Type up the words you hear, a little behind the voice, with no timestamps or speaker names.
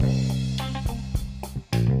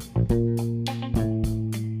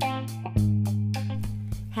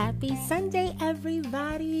Sunday,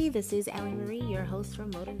 everybody. This is Allie Marie, your host for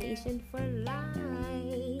Motivation for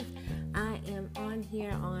Life. I am on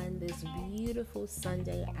here on this beautiful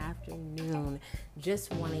Sunday afternoon,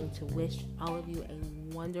 just wanting to wish all of you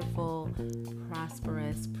a wonderful,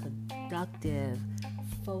 prosperous, productive,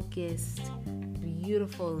 focused,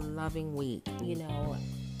 beautiful, loving week. You know,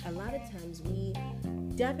 a lot of times we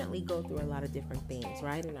definitely go through a lot of different things,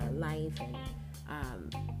 right, in our life, and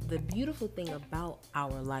the beautiful thing about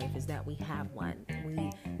our life is that we have one.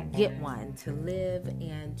 We get one to live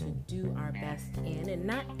and to do our best in, and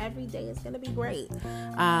not every day is going to be great.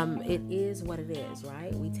 It is what it is,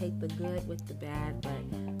 right? We take the good with the bad, but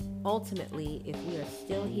ultimately, if we are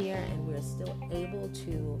still here and we're still able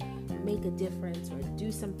to make a difference or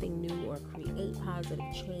do something new or create positive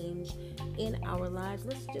change in our lives,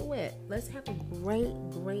 let's do it. Let's have a great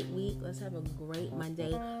week. Let's have a great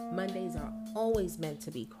Monday. Mondays are always meant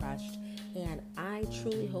to be crushed, and I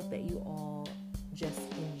truly hope that you all just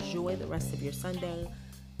enjoy the rest of your Sunday.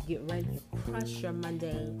 Get ready to crush your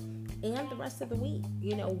Monday and the rest of the week.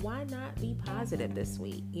 You know, why not be positive this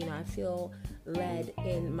week? You know, I feel led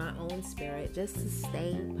in my own spirit just to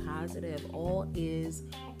stay positive. All is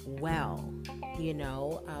well. You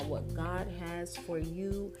know, what God has for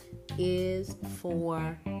you is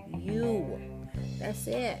for you. That's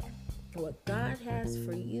it. What God has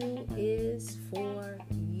for you is for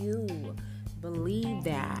you. Believe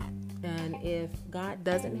that. And if God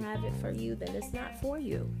doesn't have it for you, then it's not for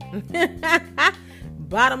you.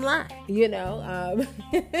 Bottom line, you know.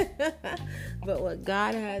 But what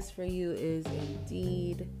God has for you is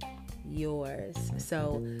indeed yours.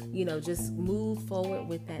 So, you know, just move forward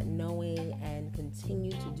with that knowing and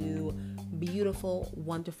continue to do beautiful,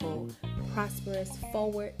 wonderful, prosperous,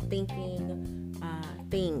 forward-thinking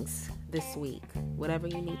things this week, whatever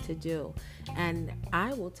you need to do. And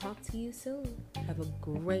I will talk to you soon. Have a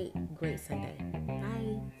great Sunday.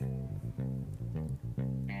 Bye.